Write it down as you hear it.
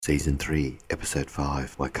Season 3, Episode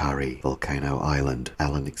 5, Whakaari, Volcano Island.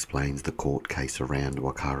 Alan explains the court case around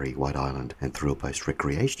Whakaari, White Island, and thrill-based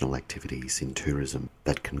recreational activities in tourism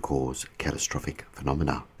that can cause catastrophic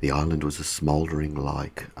phenomena. The island was a smouldering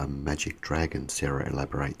like a magic dragon, Sara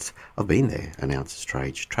elaborates. I've been there, announces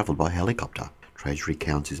Trajce, travelled by helicopter. Trajce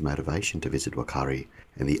recounts his motivation to visit Whakaari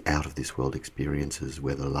and the out-of-this-world experiences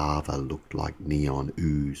where the lava looked like neon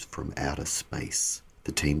ooze from outer space.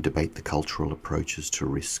 The team debate the cultural approaches to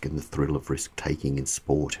risk and the thrill of risk-taking in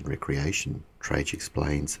sport and recreation. Trajce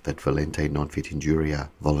explains that violenti non-fit injuria,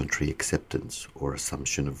 voluntary acceptance or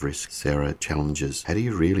assumption of risk. Sara challenges, how do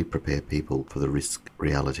you really prepare people for the risk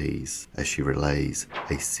realities, as she relays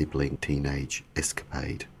a sibling teenage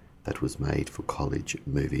escapade that was made for college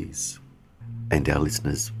movies. And our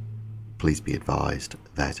listeners, please be advised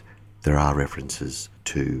that there are references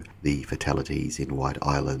to the fatalities in White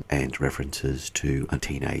Island and references to a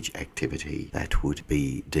teenage activity that would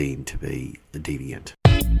be deemed to be deviant.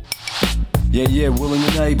 Yeah, willing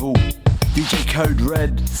and able. DJ Code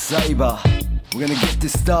Red, Saber. We're gonna get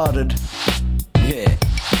this started. Yeah.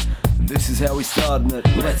 This is how we starting it.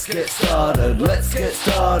 Let's get started, let's get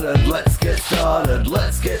started, let's get started,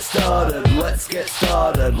 let's get started, let's get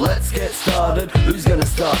started, let's get started. Who's gonna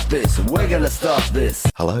start this? We're gonna start this.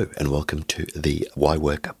 Hello and welcome to the Why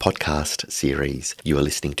Work podcast series. You are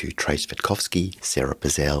listening to Trace Vitkovsky, Sara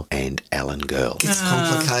Pizzell and Alan Girl. It's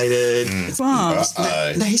complicated.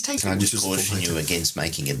 No, he's taking... Can I just caution you against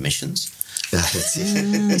making admissions? That's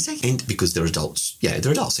it. And because they're adults. Yeah,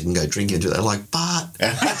 they're adults. They can go drinking and do that. I'm like, but...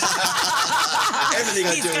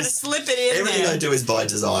 He's going to slip it in everything there. I do is by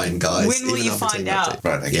design, guys. When will you find out?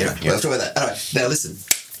 Right, okay. Yeah, we'll have to talk about that. All right, now listen.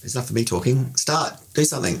 There's enough of me talking. Start. Do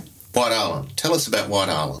something. White Island. Tell us about White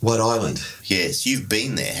Island. White Island. Yes, you've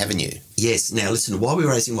been there, haven't you? Yes. Now listen, why are we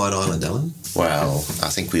raising White Island, Alan? Well, I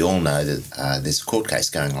think we all know that there's a court case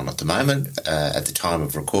going on at the moment. At the time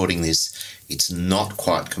of recording this, it's not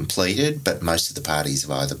quite completed, but most of the parties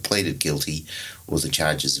have either pleaded guilty or the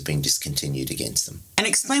charges have been discontinued against them. And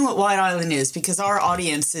explain what White Island is, because our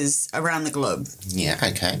audience is around the globe. Yeah,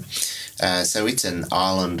 okay. So it's an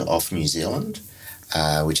island off New Zealand,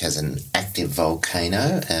 which has an active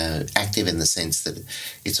volcano, active in the sense that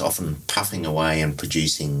it's often puffing away and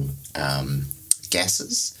producing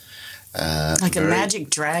gases. Like a magic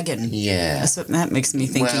dragon. Yeah. That's what that makes me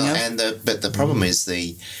thinking of. But the problem is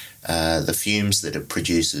the fumes that it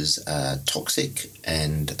produces are toxic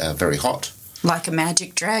and very hot. Like a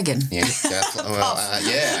magic dragon. Yeah,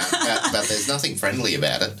 but there's nothing friendly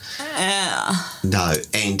about it. No,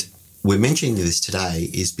 and we're mentioning this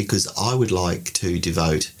today is because I would like to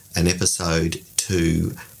devote an episode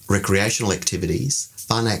to recreational activities,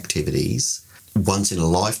 fun activities,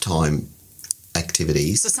 once-in-a-lifetime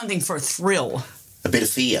activities. So something for a thrill. A bit of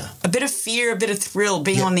fear. A bit of fear, a bit of thrill,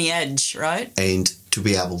 being on the edge, right? And to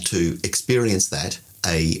be able to experience that,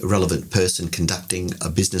 a relevant person conducting a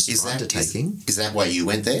business undertaking. Is that why you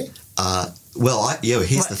went there?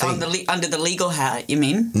 Here's the thing. Under the legal hat, you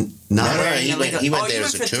mean? No, he went there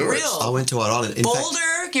as a tourist. I went to White Island. In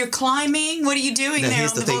Boulder, you're climbing. What are you doing there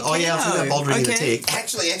here's on the thing. volcano? Oh, yeah, I was about bouldering in the tick.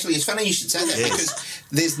 Actually, it's funny you should say that because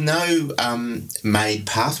there's no made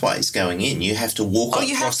pathways going in. You have to walk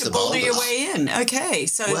across the boulders. You have to boulder your way in. Okay,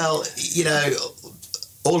 so... Well,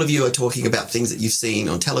 all of you are talking about things that you've seen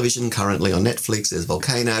on television, currently on Netflix. There's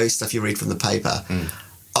volcano, stuff you read from the paper.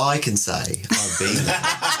 I can say, I've been there.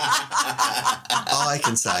 I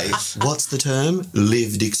can say, what's the term?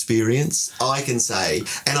 Lived experience. I can say,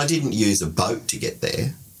 and I didn't use a boat to get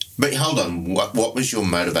there. But hold on, what was your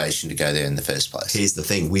motivation to go there in the first place? Here's the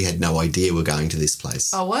thing, we had no idea we're going to this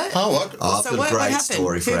place. Oh, what? I've got a great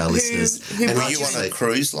story for our listeners. Were you on a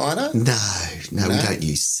cruise liner? No, we don't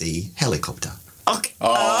use sea. Helicopter. Okay.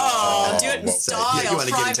 Do it in style,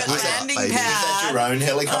 private landing pad. Was that your own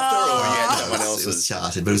helicopter or you had someone else's? It was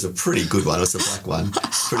chartered, but it was a pretty good one. It was a black one.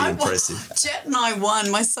 Pretty impressive. Jet and I won.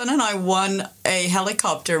 My son and I won a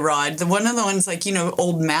helicopter ride. One of the ones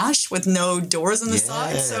old MASH with no doors on the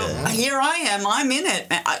side. So here I am. I'm in it.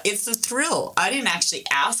 It's a thrill. I didn't actually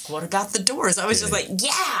ask what about the doors. I was just like,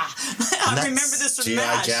 I remember this with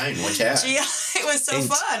MASH. G.I. Jane, watch out. It was so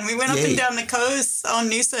fun. We went up and down the coast on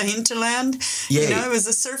Noosa hinterland. Yeah. It was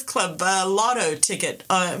a surf club lotto ticket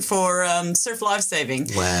for surf lifesaving.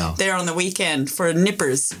 Wow. There on the weekend for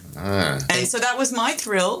nippers. And so that was my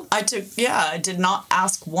thrill. I did not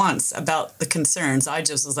ask once about the concerns. I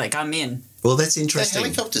just was like, I'm in. Well, that's The interesting.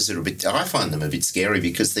 helicopters are I find them a bit scary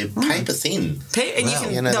because they're paper thin. And you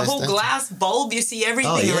can, the whole glass bulb, you see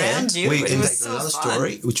everything around you. In it was fact, so another fun.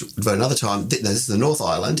 story, which for another time, this is the North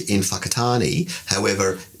Island in Whakaari.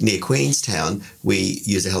 However, near Queenstown, we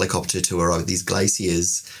use a helicopter to arrive at these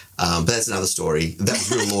glaciers. But that's another story. That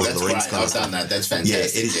was real Lord of the Rings kind of I've stuff. done that. That's fantastic.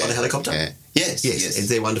 Yeah, it is on a helicopter. Yeah. Yes. And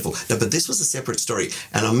they're wonderful. No, but this was a separate story.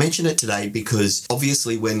 And I mention it today because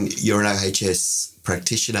obviously when you're an OHS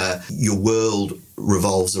practitioner, your world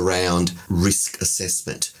revolves around risk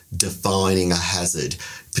assessment, defining a hazard,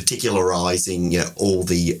 particularising all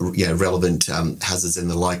the relevant hazards and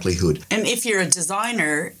the likelihood. And if you're a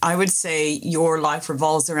designer, I would say your life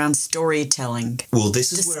revolves around storytelling. Well,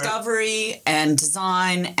 this is Discovery and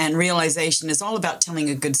design and realisation is all about telling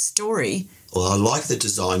a good story. Well, I like the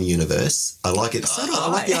design universe. I like it. So do I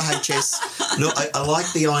like the OHS. No, I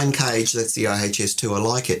like the Iron Cage. That's the OHS too. I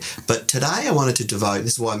like it. But today I wanted to devote,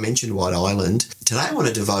 this is why I mentioned White Island. Today I want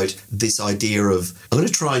to devote this idea of, I'm going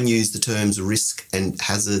to try and use the terms risk and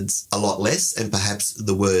hazards a lot less and perhaps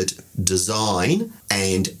the word design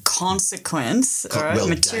and consequence or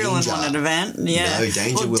material danger. in one event. Yeah. No,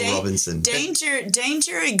 danger, Will Robinson.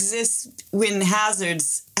 Danger exists when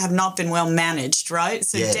hazards have not been well managed, right?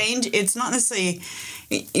 So danger, it's not necessarily,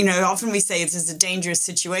 often we say it's a dangerous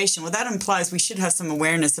situation. Well, that implies we should have some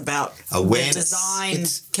awareness about the design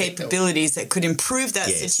capabilities that could improve that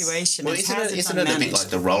situation. Well, isn't it a bit like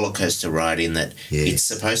the roller coaster ride in that it's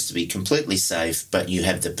supposed to be completely safe, but you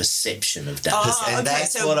have the perception of danger? And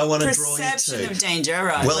that's what I want to draw you to. Perception of danger,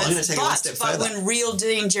 right. Well, I'm going to take it one step further. But when real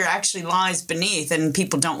danger actually lies beneath and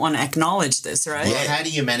people don't want to acknowledge this, right? Well, how do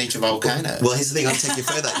you manage a volcano? Well, here's the thing, I'll take you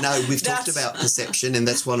further. No, we've talked about perception, and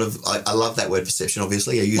that's one of, I love that word perception,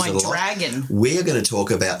 obviously. I use it a lot. Dragon. We're going to talk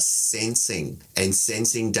about sensing and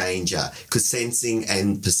sensing danger, because sensing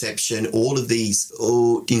and perception, all of these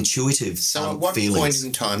intuitive So at what feelings. point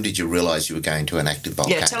in time did you realise you were going to an active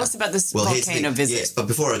volcano? Yeah, tell us about this volcano visit. Yes, but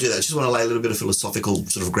before I do that, I just want to lay a little bit of philosophical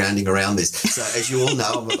sort of grounding around this. So as you all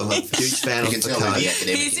know, I'm a huge fan of Foucault.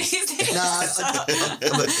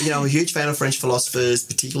 I'm a huge fan of French philosophers,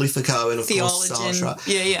 particularly Foucault and of course Sartre.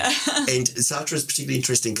 Yeah. And Sartre is particularly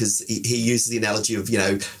interesting because he uses the analogy of,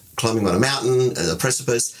 climbing on a mountain, a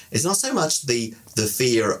precipice. It's not so much the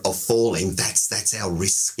fear of falling. That's our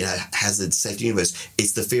risk, hazard, safety universe.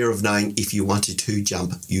 It's the fear of knowing if you wanted to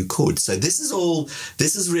jump, you could. So this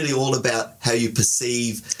is really all about how you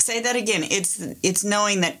perceive. Say that again. It's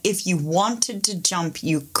knowing that if you wanted to jump,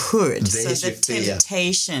 you could. There's so the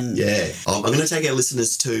temptation. Yeah. I'm going to take our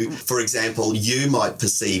listeners to, for example, you might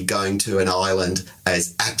perceive going to an island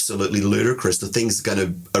as absolutely ludicrous. The thing's going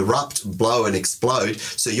to erupt, blow and explode.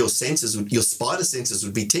 So your spider senses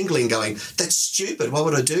would be tingling going, that's stupid. Why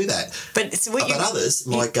would I do that? But others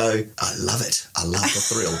might go, I love it. I love the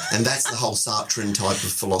thrill. And that's the whole Sartrean type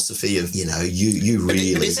of philosophy of, you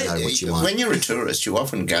really know what you want. When you're a tourist, you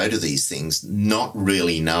often go to these things not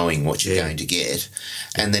really knowing what you're going to get.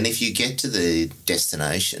 And then if you get to the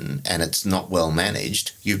destination and it's not well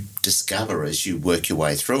managed, you discover as you work your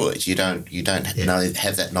way through it. You don't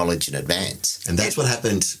have that knowledge in advance. And that's what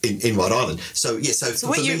happened in White Island. So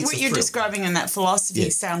what you're describing in that philosophy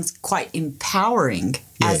sounds quite empowering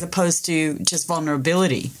as opposed to just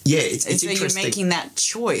vulnerability. Yeah, it's so interesting. You're making that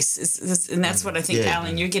choice. And that's what I think,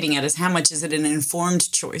 Alan, you're getting at is how much is it an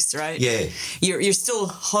informed choice, right? Yeah. You're still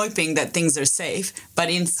hoping that things are safe,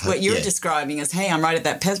 but what you're describing is, hey, I'm right at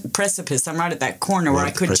that precipice. I'm right at that corner where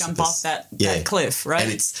I could jump off that cliff, right?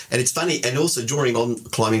 And it's funny, and also drawing on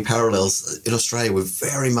climbing parallels, in Australia we're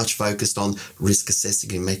very much focused on risk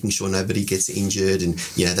assessing and making sure nobody gets injured, and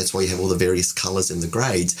that's why you have all the various colours and the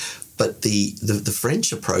grades. But the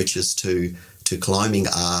French approaches to climbing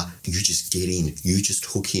are you just get in, you just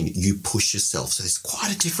hook in, you push yourself. So there's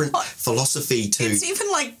quite a different philosophy to... It's even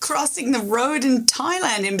like crossing the road in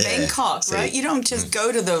Thailand, in Bangkok, right? You don't just go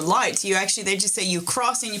to the lights. They just say you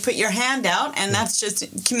cross and you put your hand out, and that's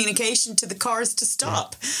just communication to the cars to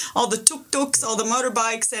stop. All the tuk-tuks, all the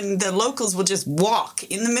motorbikes, and the locals will just walk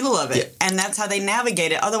in the middle of it, and that's how they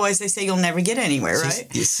navigate it. Otherwise, they say you'll never get anywhere, right? So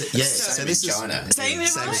this is China. Same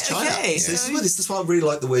as China. Okay. So this is why I really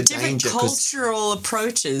like the word danger. Different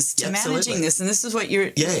approaches to managing this, and this is what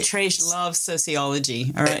Trajce loves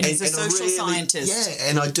sociology. All right, he's a social scientist. Yeah,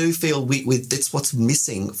 and I do feel that's what's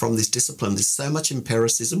missing from this discipline. There's so much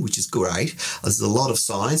empiricism, which is great. There's a lot of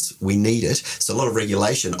science, we need it. There's a lot of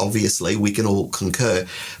regulation, obviously, we can all concur.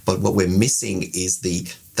 But what we're missing is the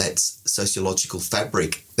that sociological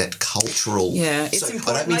fabric, that cultural. Yeah, it's so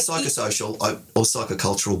important. I don't mean psychosocial or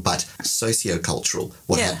psychocultural, but sociocultural.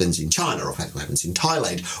 What happens in China, or what happens in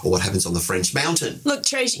Thailand, or what happens on the French mountain. Look,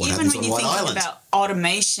 Trajce, even when you're thinking about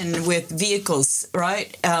automation with vehicles,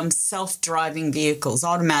 right? Self-driving vehicles,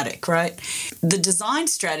 automatic, right? The design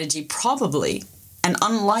strategy probably and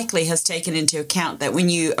unlikely has taken into account that when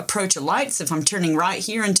you approach a light, so if I'm turning right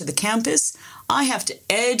here into the campus, I have to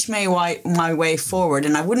edge my way forward,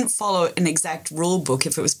 and I wouldn't follow an exact rule book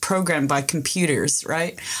if it was programmed by computers,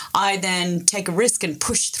 right? I then take a risk and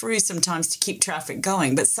push through sometimes to keep traffic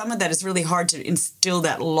going, but some of that is really hard to instill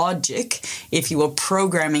that logic, if you will,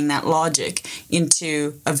 programming that logic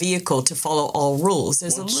into a vehicle to follow all rules.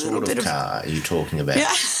 There's what a little sort bit of car are you talking about?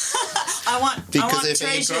 Yeah. I want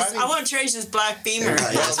Trajce's black Beamer.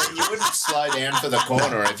 Okay, well, then you wouldn't slow down for the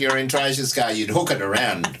corner. If you're in Trajce's car, you'd hook it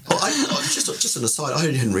around. Well, just an aside, I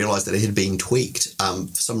didn't realise that it had been tweaked. For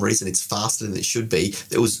some reason, it's faster than it should be.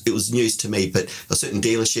 It was news to me, but a certain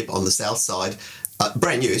dealership on the south side,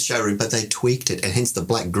 brand new showroom, but they tweaked it, and hence the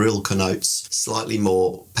black grille connotes slightly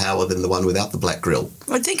more power than the one without the black grille.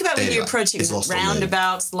 Well, think about when you're approaching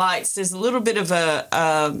roundabouts, lights. There's a little bit of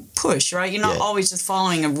a push, right? You're not always just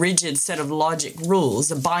following a rigid set of logic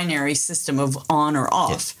rules, a binary system of on or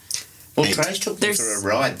off. Well, Trajce took me for a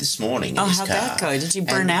ride this morning in his car. How'd that go? Did you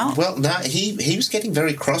burn out? Well, no, he was getting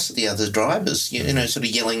very cross at the other drivers, you know, sort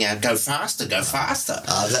of yelling out, go faster, go faster.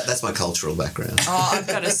 That's my cultural background. Oh, I've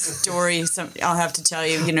got a story. I'll have to tell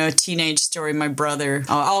you, a teenage story. My brother.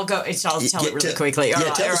 I'll tell it really quickly. Tell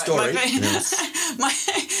the story.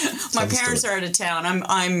 My parents are out of town.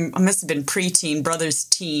 I must have been preteen, brother's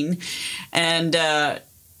teen, and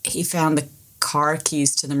he found the car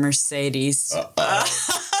keys to the Mercedes.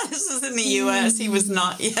 This is in the U.S. He was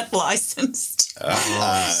not yet licensed.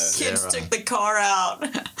 Kids took the car out.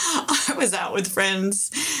 I was out with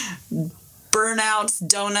friends. Burnouts,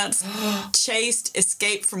 donuts, chased,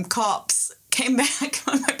 escaped from cops. Came back.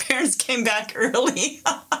 My parents came back early.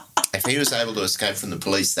 If he was able to escape from the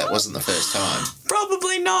police, that wasn't the first time.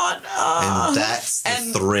 Probably not. And that's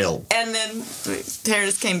the thrill. And then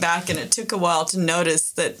parents came back, and it took a while to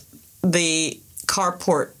notice that the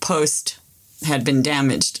carport post had been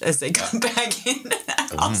damaged as they got back in the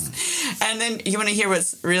house. And then you want to hear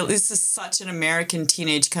what's real? This is such an American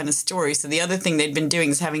teenage kind of story. So the other thing they'd been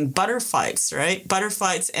doing is having butter fights, right? Butter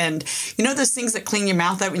fights, and those things that clean your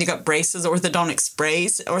mouth out when you got braces, orthodontic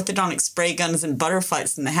spray guns, and butter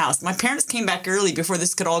fights in the house. My parents came back early before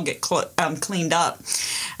this could all get cleaned up.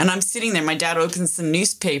 And I'm sitting there. My dad opens the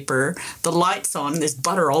newspaper. The light's on. There's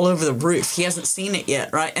butter all over the roof. He hasn't seen it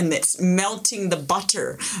yet, right? And it's melting the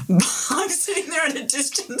butter. I'm sitting there at a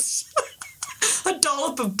distance. A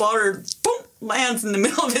dollop of butter, boom, lands in the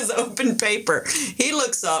middle of his open paper. He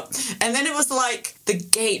looks up, and then it was like the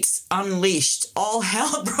gates unleashed. All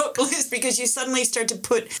hell broke loose because you suddenly start to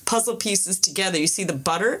put puzzle pieces together. You see the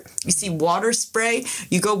butter, you see water spray,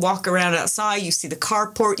 you go walk around outside, you see the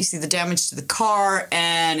carport, you see the damage to the car,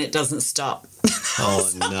 and it doesn't stop. Oh,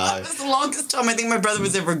 no. It was the longest time I think my brother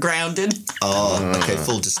was ever grounded. Oh, okay,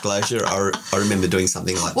 full disclosure, I remember doing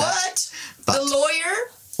something like that. What? The lawyer?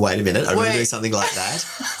 Wait a minute, I remember doing something like that.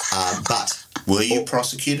 But were you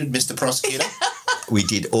prosecuted, Mr. Prosecutor? We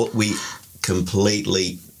did. We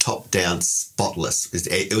completely top down, spotless.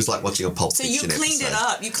 It was like watching a Pulp Fiction episode. So you cleaned it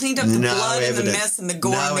up. You cleaned up the blood and the mess and the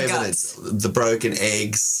gore and the guts. The broken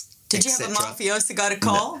eggs. Did you have a mafioso guy to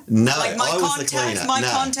call? No, like I was the cleaner. My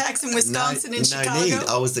contacts in Wisconsin and Chicago? No need.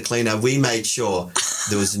 I was the cleaner. We made sure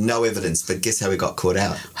there was no evidence, but guess how we got caught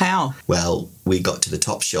out? How? Well, we got to the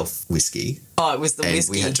top shelf whiskey. Oh, it was the whiskey. And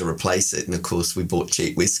we had to replace it, and of course we bought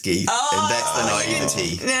cheap whiskey. Oh, and that's the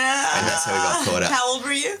naivety. Yeah. And that's how we got caught out. How old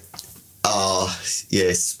were you? Oh,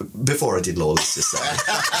 yes. Before I did law, let's just say.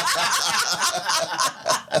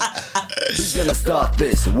 Who's gonna start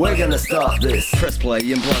this? We're gonna start this. Press play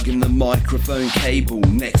and plug in the microphone cable.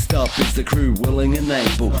 Next up is the crew willing and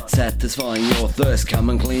able, satisfying your thirst.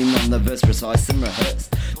 Come and clean on the verse, precise and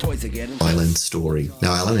rehearsed. Toys are getting Island story.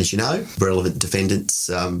 Now, Alan, as you know, relevant defendants,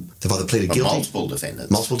 they've either pleaded guilty. Multiple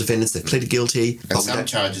defendants. Multiple defendants. They've pleaded guilty. And some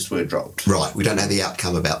charges were dropped. Right. We don't know the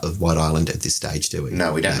outcome of White Island at this stage, do we?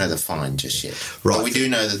 No, we don't know the fine just yet. Right. But we do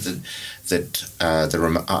know that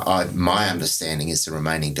my understanding is the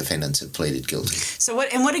remaining defendants have pleaded guilty. So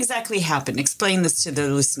what exactly happened? Explain this to the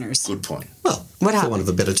listeners. Good point. Well, what happened? For want of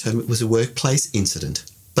a better term, it was a workplace incident.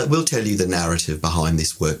 But we'll tell you the narrative behind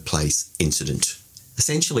this workplace incident.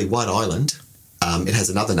 Essentially, White Island, it has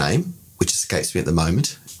another name, which escapes me at the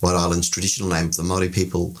moment. White Island's traditional name of the Māori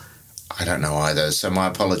people I don't know either. So my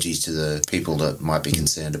apologies to the people that might be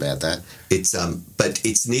concerned about that. But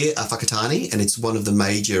it's near Whakatane, and it's one of the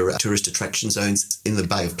major tourist attraction zones in the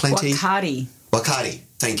Bay of Plenty. Whakaari.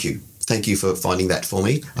 Thank you. Thank you for finding that for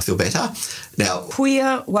me. I feel better. Now,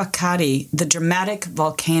 Puia Whakaari, the dramatic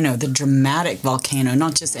volcano,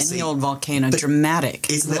 not just any old volcano, dramatic.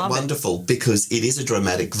 Isn't that wonderful? Because it is a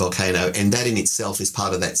dramatic volcano, and that in itself is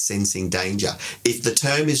part of that sensing danger. If the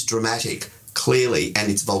term is dramatic, clearly,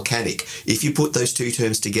 and it's volcanic, if you put those two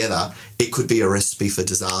terms together, it could be a recipe for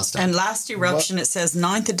disaster. And last eruption, it says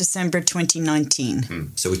 9th of December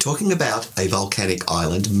 2019. So we're talking about a volcanic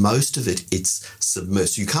island. Most of it's submerged.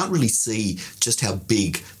 So you can't really see just how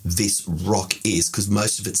big this rock is because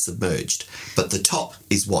most of it's submerged. But the top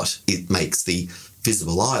is what it makes the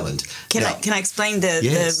visible island. Can I explain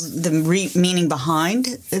the meaning behind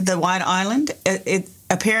the White Island?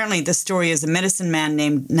 Apparently, the story is a medicine man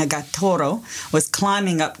named Nagatoro was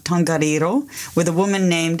climbing up Tongariro with a woman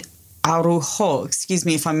named Aruho. Excuse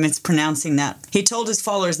me if I'm mispronouncing that. He told his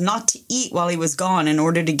followers not to eat while he was gone in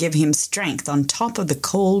order to give him strength on top of the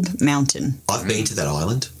cold mountain. I've been to that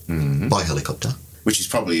island by helicopter. Which is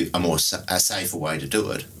probably a safer way to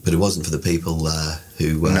do it. But it wasn't for the people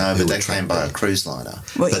who they came by a cruise liner.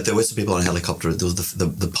 But there were some people on a helicopter. There was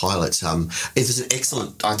the pilots. It was an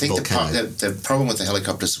excellent I think volcano. the problem with the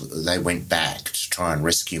helicopters, they went back to try and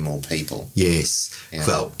rescue more people. Yes. Yeah.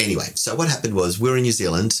 Well, anyway, so what happened was we're in New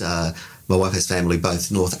Zealand. My wife has family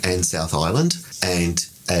both North and South Island. And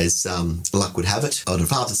as luck would have it, on her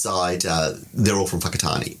father's side, they're all from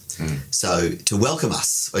Whakatane. So to welcome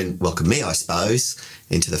us, and welcome me, I suppose,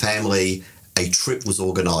 into the family, a trip was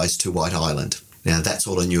organised to White Island. Now, that's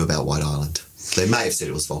all I knew about White Island. They may have said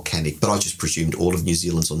it was volcanic, but I just presumed all of New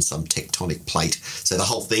Zealand's on some tectonic plate. So the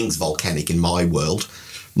whole thing's volcanic in my world,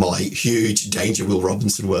 my huge Danger Will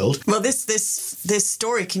Robinson world. Well, this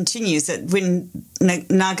story continues that when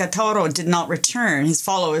Nagatoro did not return, his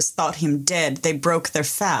followers thought him dead. They broke their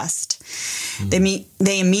fast.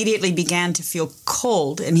 They immediately began to feel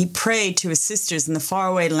cold, and he prayed to his sisters in the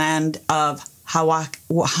faraway land of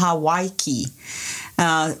Hawaii.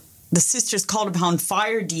 The sisters called upon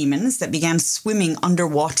fire demons that began swimming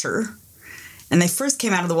underwater. And they first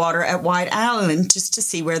came out of the water at White Island just to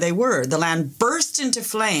see where they were. The land burst into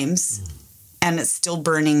flames, and it's still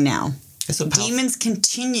burning now. Demons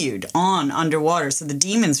continued on underwater, so the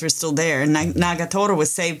demons were still there. And Nagatoro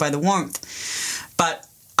was saved by the warmth. But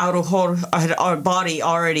our body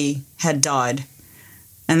already had died.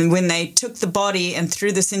 And when they took the body and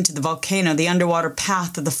threw this into the volcano, the underwater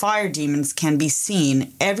path of the fire demons can be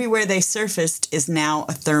seen. Everywhere they surfaced is now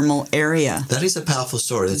a thermal area. That is a powerful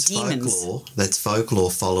story. That's folklore. That's folklore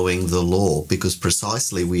following the law, because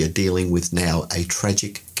precisely we are dealing with now a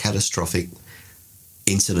tragic, catastrophic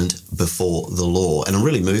incident before the law. And I'm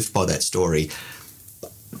really moved by that story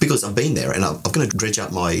because I've been there, and I'm going to dredge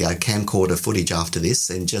up my camcorder footage after this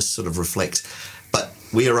and just sort of reflect. But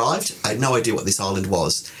we arrived, I had no idea what this island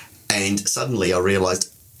was, and suddenly I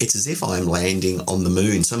realised it's as if I'm landing on the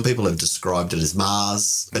moon. Some people have described it as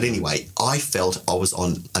Mars, but anyway, I felt I was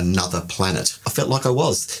on another planet. I felt like I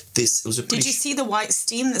was. It was a pretty... Did you see the white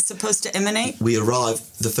steam that's supposed to emanate? We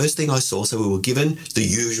arrived, the first thing I saw, so we were given the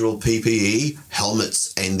usual PPE,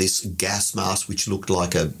 helmets, and this gas mask, which looked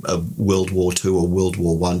like a World War II or World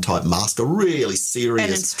War I type mask, a really serious...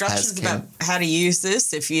 And instructions about how to use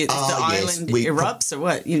this if the island erupts or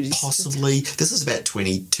what? Possibly. This was about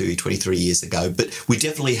 22, 23 years ago, but we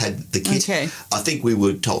definitely had the kit. Okay. I think we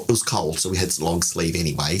were told, it was cold, so we had long sleeve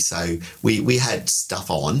anyway, so we had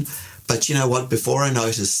stuff on. But you know what? Before I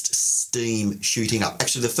noticed steam shooting up,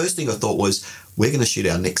 actually the first thing I thought was, we're going to shoot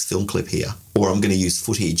our next film clip here, or I'm going to use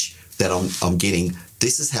footage that I'm getting.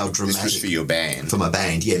 This is how dramatic... This was for your band. For my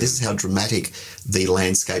band, yeah. This is how dramatic the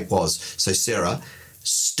landscape was. So, Sarah,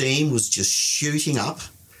 steam was just shooting up,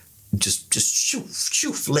 just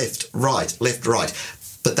shoof, left, right.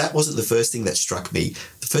 But that wasn't the first thing that struck me.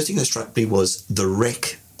 The first thing that struck me was the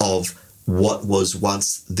wreck of what was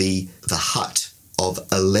once the hut of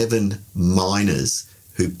 11 miners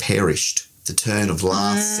who perished at the turn of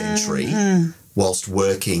last century whilst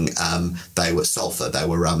working. They were sulphur. They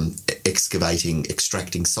were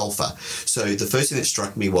extracting sulphur. So the first thing that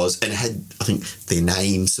struck me was, and it had, I think, their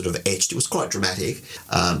name sort of etched. It was quite dramatic.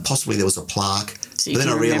 Possibly there was a plaque. So but then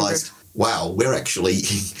I realised... Wow, we're actually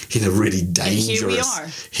in a really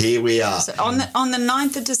dangerous... Here we are. So on the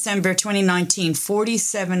 9th of December 2019,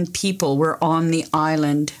 47 people were on the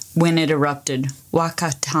island when it erupted.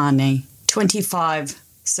 Whakatane. 25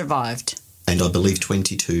 survived. And I believe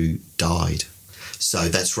 22 died. So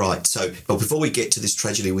that's right. So, but before we get to this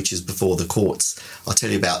tragedy, which is before the courts, I'll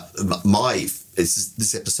tell you about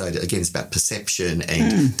this episode, again, is about perception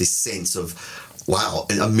and this sense of, wow,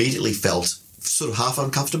 and immediately felt sort of half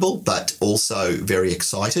uncomfortable, but also very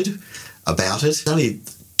excited about it. Only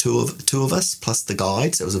two of us, plus the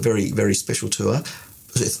guide, so it was a very, very special tour.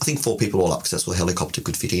 I think 4 people all up, because that's what the helicopter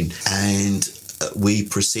could fit in. And we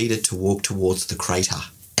proceeded to walk towards the crater,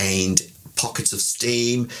 and pockets of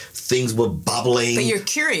steam, things were bubbling. But you're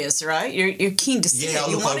curious, right? You're keen to see it.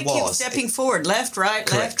 You want to keep stepping forward, left, right,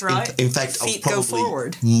 correct. left, right. In fact, feet I was go probably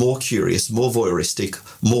forward. more curious, more voyeuristic,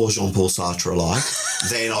 more Jean-Paul Sartre-like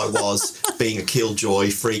than I was being a killjoy,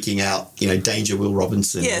 freaking out, danger Will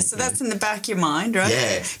Robinson. Yeah, so that's in the back of your mind, right?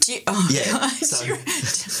 Yeah.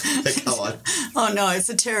 Go on. Oh no, it's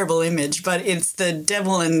a terrible image, but it's the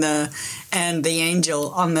devil and the angel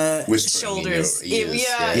on the shoulders. It was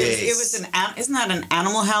isn't that an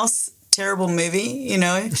Animal House terrible movie?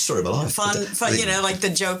 Story of my life. Fun. Like the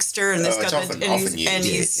jokester, and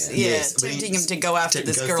he's tempting him to go after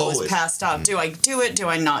this girl who's passed out. Do I do it? Do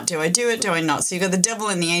I not? Do I do it? Do I not? So you got the devil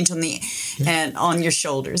and the angel and on your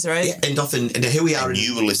shoulders, right? Yeah, and often, and here we are. And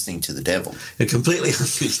you were listening to the devil. And completely,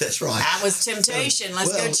 that's right. That was temptation.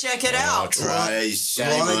 Let's go check it out. Trajce,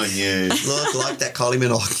 shame on you. Like that Kylie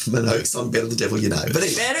Minogue song, Better the Devil You Know. But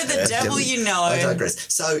anyway, Better the devil you know. I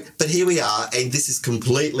digress. So, but here we are, and this is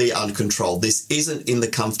completely uncontrolled. This isn't in the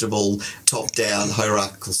comfortable, top-down,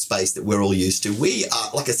 hierarchical space that we're all used to. We are,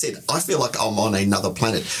 like I said, I feel like I'm on another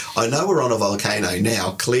planet. I know we're on a volcano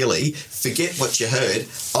now, clearly. Forget what you heard.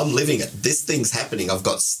 I'm living it. This thing's happening. I've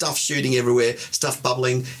got stuff shooting everywhere, stuff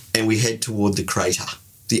bubbling, and we head toward the crater.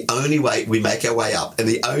 The only way we make our way up, and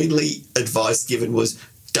the only advice given was,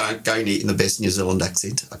 don't go near, in the best New Zealand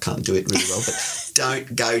accent, I can't do it really well, but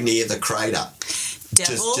don't go near the crater.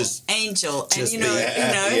 Devil, angel, and just you know what?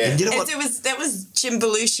 That was Jim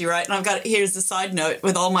Belushi, right? And here's the side note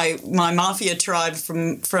with all my mafia tribe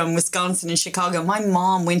from Wisconsin and Chicago. My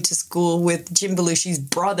mom went to school with Jim Belushi's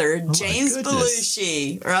brother, James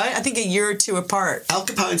Belushi, right? I think a year or two apart. Al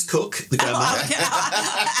Capone's cook, the grandmother.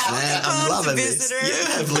 Man, I'm loving visitor. This. You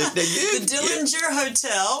have lived there. The Dillinger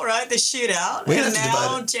Hotel, right? The shootout. We and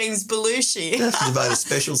now James Belushi. We have to devote a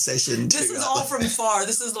special session to this is all from far.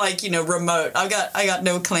 This is like, remote. I got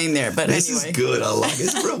no claim there, but this anyway. Is good. I like it.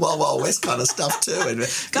 It's real Wild Wild West kind of stuff too. And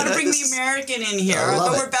got to bring the American in here.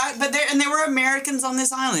 But we're back. But there were Americans on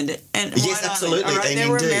this island. And yes, absolutely. Island, right?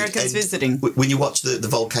 There were Americans visiting. When you watch the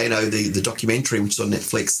volcano, the documentary, which is on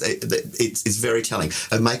Netflix, it's very telling.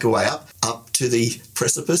 And make our way up to the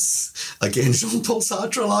precipice. Again, Jean-Paul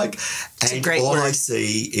Sartre-like. And all I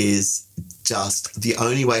see is just the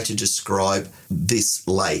only way to describe this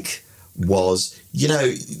lake was,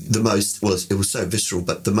 the most, well, it was so visceral,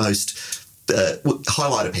 but the most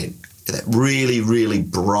highlighter pen, that really, really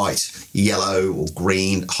bright yellow or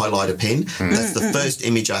green highlighter pen. That's the first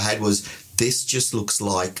image I had was, this just looks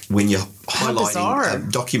like when you're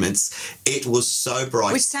highlighting documents. It was so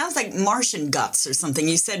bright. Which sounds like Martian guts or something.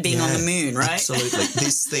 You said being on the moon, right? Absolutely.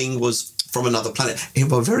 This thing was from another planet. And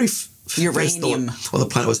my very first thought on the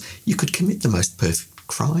planet was, you could commit the most perfect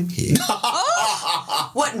crime here.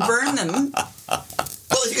 What, burn them?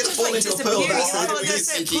 Well, if you're going to fall into a pool of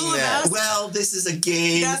acid. Well, this is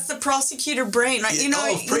again. That's the prosecutor brain, right? There's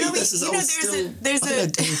I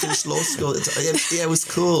didn't finish law school. It was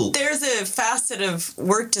cool. There's a facet of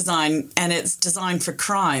work design, and it's designed for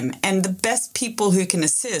crime. And the best people who can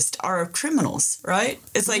assist are criminals, right?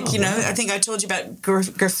 It's like, I think I told you about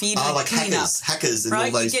graffiti. Like hackers, and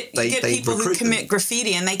right? all those. You get people who commit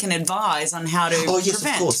graffiti, and they can advise on how to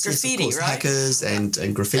prevent graffiti, yes, of course. Right? Hackers and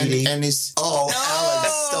graffiti. And is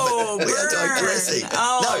Stop it. We are digressing.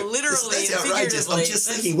 No, literally. That's outrageous. I'm just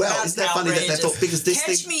thinking, wow, isn't that funny that they thought, because this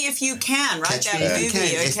Catch me if you can, right? Catch that me movie, if you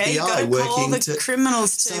can. okay? FBI Gotta call working the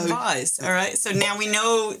criminals to advise, all right? So now we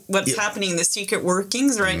know what's happening in the secret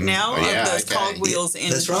workings right now of those cogwheels in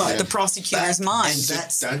the prosecutor's mind.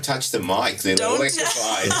 Don't touch the mic, they're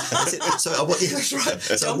electrified. So that's right.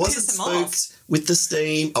 So I wasn't spooked with the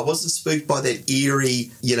steam. I wasn't spooked by that eerie,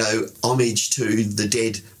 homage to the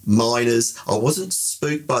dead miners. I wasn't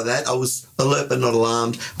spooked by that. I was alert but not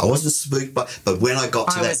alarmed. I wasn't spooked by, but when I got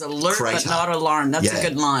to that crater. I was alert but not alarmed. That's a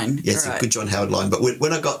good line. Yeah, it's a good John Howard line. But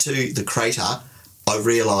when I got to the crater, I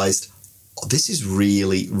realised, this is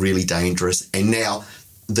really, really dangerous. And now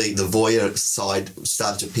the voyeur side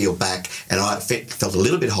started to peel back, and I felt a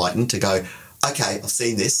little bit heightened to go, okay, I've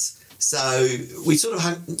seen this. So we sort of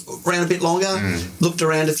hung around a bit longer, looked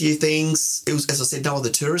around a few things. It was, as I said, no other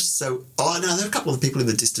tourists. So, there were a couple of people in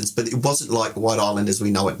the distance, but it wasn't like White Island as we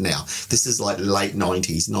know it now. This is like late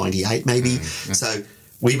 90s, 98 maybe. So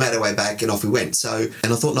we made our way back and off we went. So,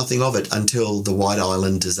 and I thought nothing of it until the White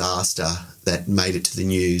Island disaster that made it to the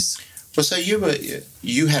news. Well, so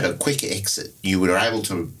you had a quick exit. You were able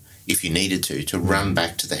to, if you needed to run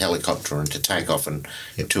back to the helicopter and to take off and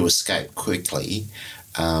to escape quickly.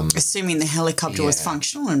 Assuming the helicopter was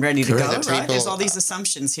functional and ready to Correct. go, right? There's all these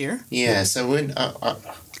assumptions here. Yeah, so when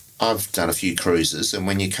I've done a few cruises, and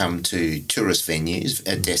when you come to tourist venues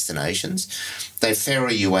and destinations, they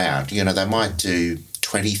ferry you out. You know, they might do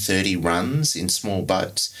 20, 30 runs in small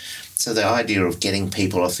boats. So the idea of getting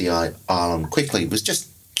people off the island quickly was just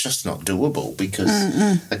not doable because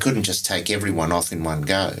they couldn't just take everyone off in one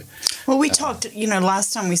go. Well, we talked,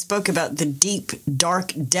 last time we spoke about the deep,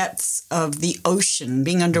 dark depths of the ocean,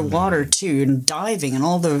 being underwater too, and diving, and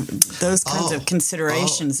all those kinds of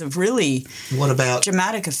considerations of really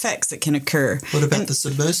dramatic effects that can occur. What about the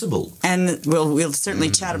submersible? And we'll certainly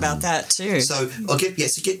chat about that too. So I'll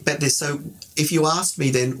get back there. So if you asked me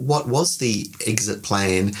then, what was the exit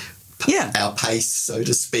plan? Our pace, so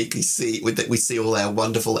to speak, we see all our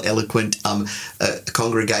wonderful, eloquent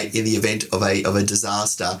congregate in the event of a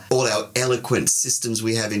disaster. All our eloquent systems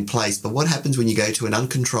we have in place. But what happens when you go to an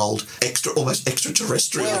uncontrolled, almost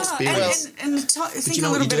extraterrestrial experience? Think a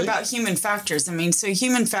little bit about human factors. I mean, so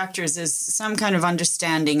human factors is some kind of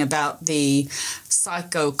understanding about the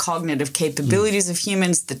psychocognitive capabilities of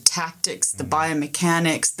humans, the tactics, the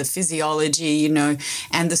biomechanics, the physiology,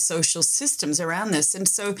 and the social systems around this. And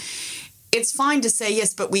so it's fine to say,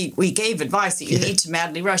 yes, but we gave advice that you need to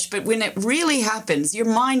madly rush. But when it really happens, your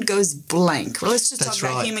mind goes blank. Well, let's just talk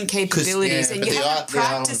about human capabilities. And you haven't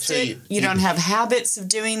practiced it. You don't have habits of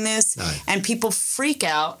doing this. No. And people freak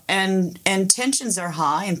out and tensions are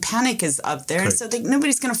high and panic is up there. Correct. And so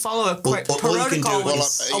nobody's going to follow a protocol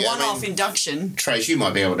with a one-off induction. Trajce, you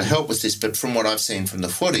might be able to help with this, but from what I've seen from the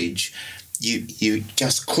footage, you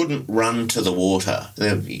just couldn't run to the water.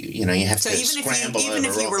 You have to scramble over even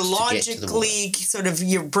if you were logically sort of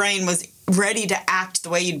your brain was ready to act the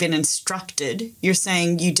way you'd been instructed, you're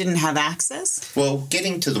saying you didn't have access? Well,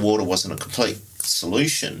 getting to the water wasn't a complete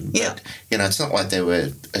solution. But, it's not like there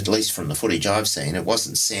were, at least from the footage I've seen, it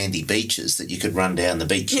wasn't sandy beaches that you could run down the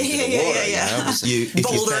beach into the water.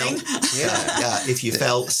 Bouldering. If you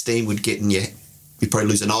fell, steam would get in you. You'd probably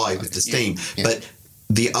lose an eye with the steam. Yeah. But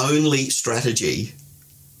the only strategy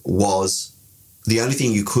was, the only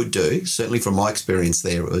thing you could do, certainly from my experience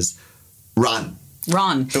there, was run.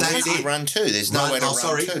 Run. But where do you run to? There's nowhere to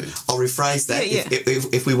run to. I'll rephrase that.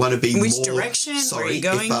 If we want to be which direction? Where are you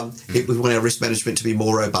going? If we want our risk management to be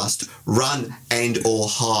more robust, run and or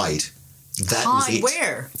hide. That was it.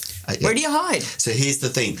 Where? Where do you hide? So here's the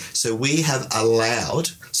thing. So we have allowed,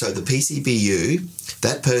 so the PCBU,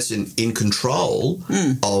 that person in control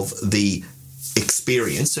of the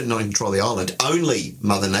experience and not in control of the island. Only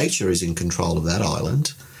Mother Nature is in control of that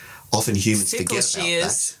island. Often humans forget about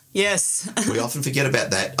that. Yes. We often forget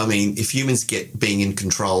about that. I mean, if humans get being in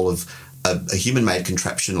control of a human-made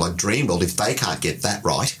contraption like Dreamworld, if they can't get that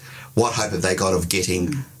right, what hope have they got of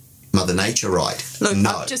getting Mother Nature right? Look,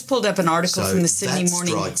 I've just pulled up an article from the Sydney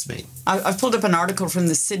Morning. That strikes me. I've pulled up an article from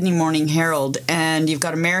the Sydney Morning Herald, and you've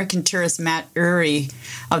got American tourist Matt Uri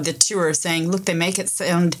of the tour saying, look, they make it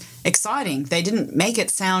sound exciting. They didn't make it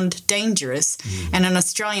sound dangerous. And an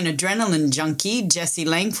Australian adrenaline junkie, Jesse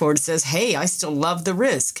Langford, says, hey, I still love the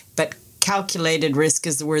risk, but calculated risk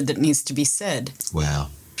is the word that needs to be said. Wow.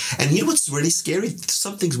 And you know what's really scary?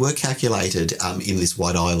 Some things were calculated in this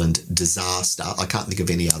White Island disaster. I can't think of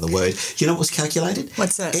any other word. You know what was calculated?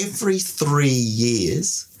 What's that? Every 3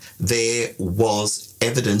 years, there was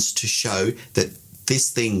evidence to show that this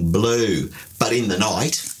thing blew, but in the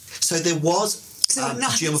night. So there was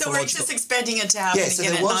geomorphological... So we're just expecting it to happen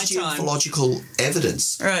again at nighttime. there was geomorphological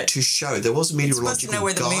evidence to show. There was meteorological guidance. Supposed to know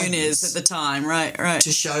where the moon is at the time, right.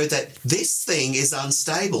 To show that this thing is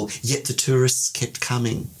unstable, yet the tourists kept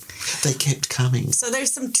coming. They kept coming. So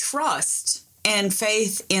there's some trust and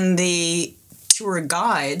faith in the tour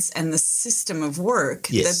guides and the system of work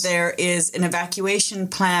that there is an evacuation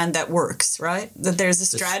plan that works, right? That there's a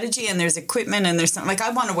strategy and there's equipment and there's something. Like,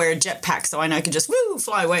 I want to wear a jetpack so I know I can just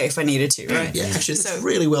fly away if I needed to, right? Yeah, actually, that's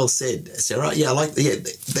really well said, Sarah. Yeah,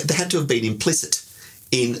 they had to have been implicit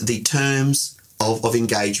in the terms of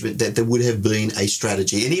engagement that there would have been a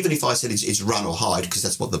strategy. And even if I said it's run or hide, because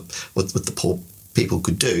that's what the poor people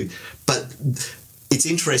could do, but it's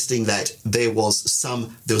interesting that there was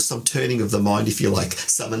some turning of the mind, if you like,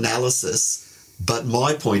 some analysis. But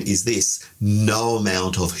my point is this: no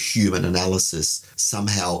amount of human analysis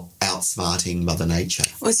somehow outsmarting Mother Nature.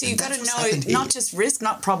 Well, so you've got to know not just risk,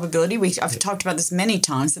 not probability. I've talked about this many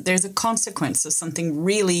times, that there's a consequence of something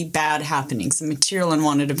really bad happening, some material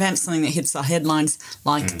unwanted event, something that hits the headlines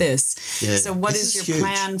like this. Yeah. So what is your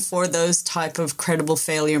plan for those type of credible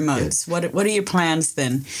failure modes? Yeah. What are your plans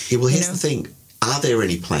then? Yeah, well, here's the thing. Are there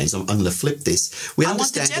any plans? I'm going to flip this. I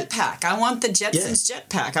want the jetpack. I want the Jetsons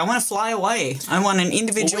jetpack. I want to fly away. I want an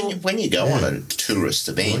individual. Well, when you go on a tourist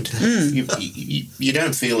event, you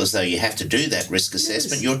don't feel as though you have to do that risk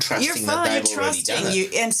assessment. You're trusting that they've already done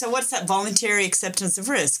it. And so what's that voluntary acceptance of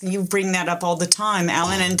risk? You bring that up all the time,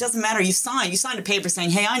 Alan, and it doesn't matter. You signed a paper saying,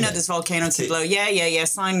 hey, I know this volcano can blow. Yeah.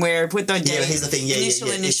 Sign where? Put the date. Here's the thing.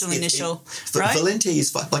 Initial. Right? Violenti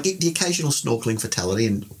is like the occasional snorkeling fatality,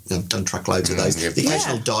 and I've done truckloads of those. The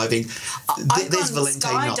occasional diving. There's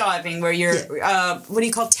skydiving where you're, what do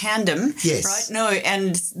you call tandem? Yes. Right? No,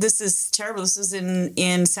 and this is terrible. This was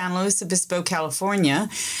in San Luis Obispo, California,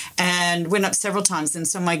 and went up several times. And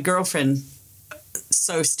so my girlfriend,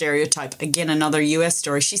 so stereotype, again, another U.S.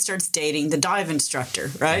 story, she starts dating the dive instructor,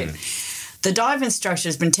 right? The dive instructor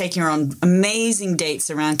has been taking her on amazing dates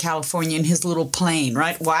around California in his little plane,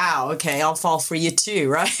 right? Wow, okay, I'll fall for you too,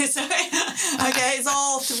 right? So, okay, it's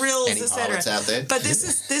all thrills, Any etc. pilots out there? But this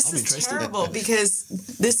is terrible because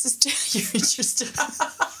this is you're interested.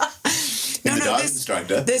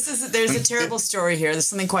 Instructor. There's a terrible story here. There's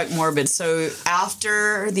something quite morbid. So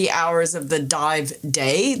after the hours of the dive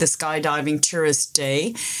day, the skydiving tourist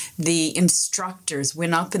day, the instructors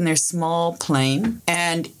went up in their small plane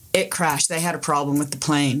and it crashed. They had a problem with the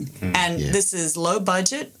plane. This is low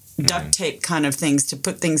budget, duct tape kind of things to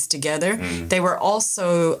put things together. They were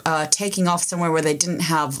also taking off somewhere where they didn't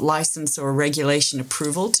have license or regulation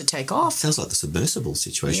approval to take off. Sounds like the submersible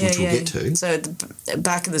situation, which we'll get to. So at the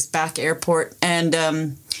back of this back airport, and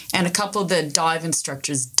a couple of the dive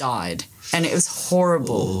instructors died. And it was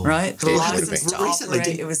horrible, right? The license to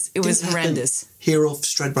operate, it was horrendous. Here off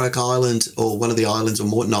Stradbroke Island or one of the islands or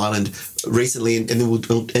Morton Island recently, and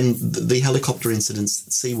the helicopter incidents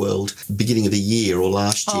at SeaWorld beginning of the year or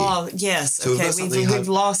last year. Oh, yes. So we've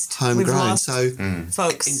lost homegrown.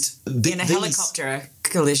 Folks in a helicopter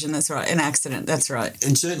collision, that's right, an accident, that's right.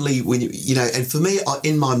 And certainly when and for me,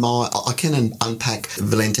 in my mind, I can unpack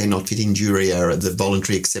violenti not fit injuria, the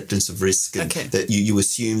voluntary acceptance of risk, and that you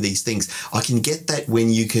assume these things. I can get that when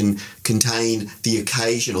you can contain the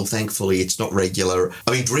occasional, thankfully it's not regular.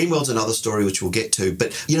 I mean, Dreamworld's another story which we'll get to,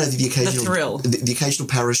 but the occasional thrill. The occasional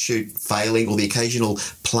parachute failing or the occasional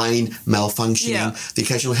plane malfunctioning, the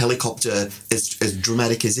occasional helicopter, as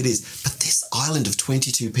dramatic as it is. But this island of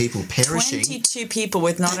 22 people perishing. 22 people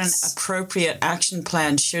with not an appropriate action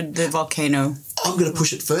plan should the volcano. I'm going to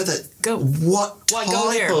push it further. Go. Why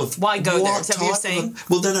go there? Why go there? Is that what you're saying?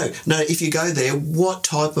 No. If you go there, what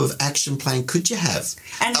type of action plan could you have?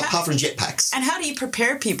 Apart from jetpacks. And how do you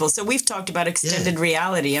prepare people? So we've talked about extended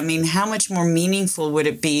reality. I mean, how much more meaningful would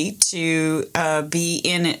it be to be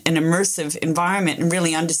in an immersive environment and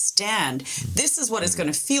really understand this is what it's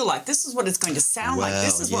going to feel like. This is what it's going to sound like.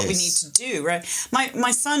 This is what we need to do, right?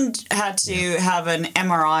 My son had to have an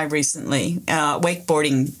MRI recently,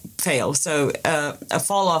 wakeboarding fail. So a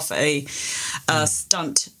fall off a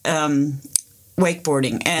stunt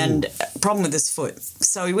wakeboarding and problem with his foot.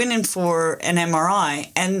 So he went in for an MRI,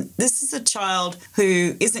 and this is a child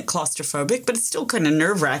who isn't claustrophobic, but it's still kind of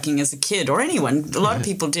nerve-wracking as a kid or anyone. A lot of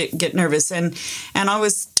people get nervous, and I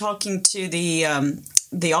was talking to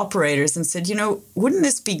the operators and said, wouldn't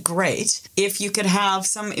this be great if you could have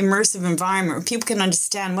some immersive environment where people can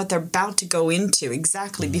understand what they're about to go into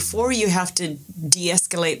exactly before you have to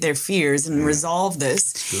de-escalate their fears and resolve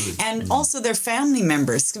this. And also their family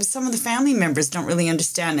members, because some of the family members don't really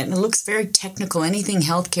understand it. And it looks very technical. Anything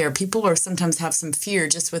healthcare, people sometimes have some fear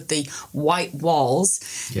just with the white walls,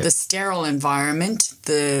 the sterile environment,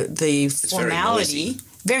 the formality.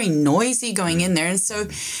 Very noisy going in there, and so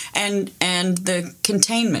and the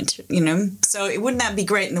containment, So wouldn't that be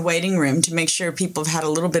great in the waiting room to make sure people have had a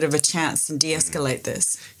little bit of a chance and de-escalate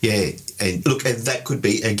this? Yeah, and look, that could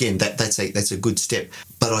be again that's a good step.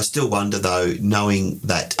 But I still wonder though, knowing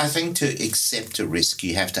that I think to accept a risk,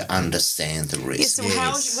 you have to understand the risk.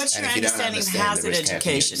 Yeah, so what's your understanding of hazard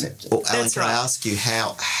education? Well, Alan, can I ask you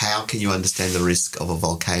how can you understand the risk of a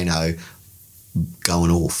volcano going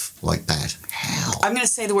off like that? How? I'm going to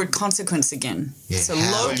say the word consequence again. Yeah, so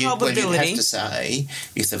low probability. Well, you have to say,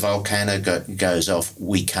 if the volcano goes off,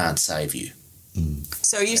 we can't save you.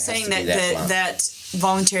 So you're saying that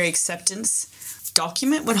voluntary acceptance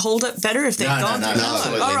document would hold up better if they'd gone through? No,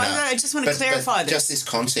 absolutely all right, no. I just want to clarify this. Just this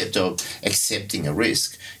concept of accepting a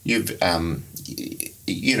risk,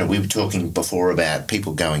 we were talking before about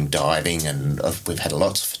people going diving, and we've had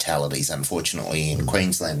lots of fatalities, unfortunately, in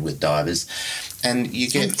Queensland with divers. And you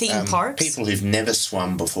get theme parks. People who've never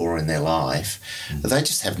swum before in their life, they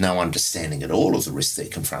just have no understanding at all of the risks they're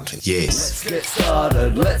confronting. Yes. Let's get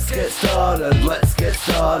started, let's get started, let's get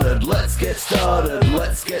started, let's get started,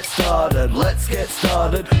 let's get started, let's get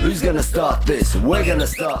started. Who's going to start this? We're going to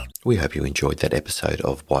start. We hope you enjoyed that episode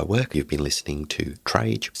of Why Work. You've been listening to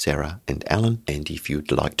Trajce, Sara and Alan. And if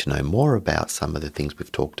you'd like to know more about some of the things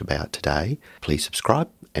we've talked about today, please subscribe,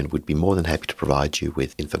 and we'd be more than happy to provide you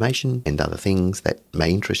with information and other things that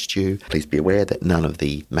may interest you. Please be aware that none of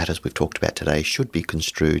the matters we've talked about today should be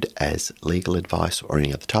construed as legal advice or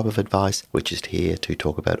any other type of advice. We're just here to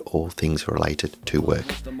talk about all things related to work.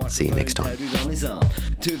 See you next time.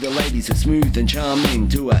 To the ladies are smooth and charming,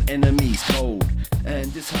 to our enemies cold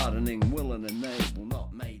and disheartening, willing and able,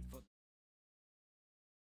 not made.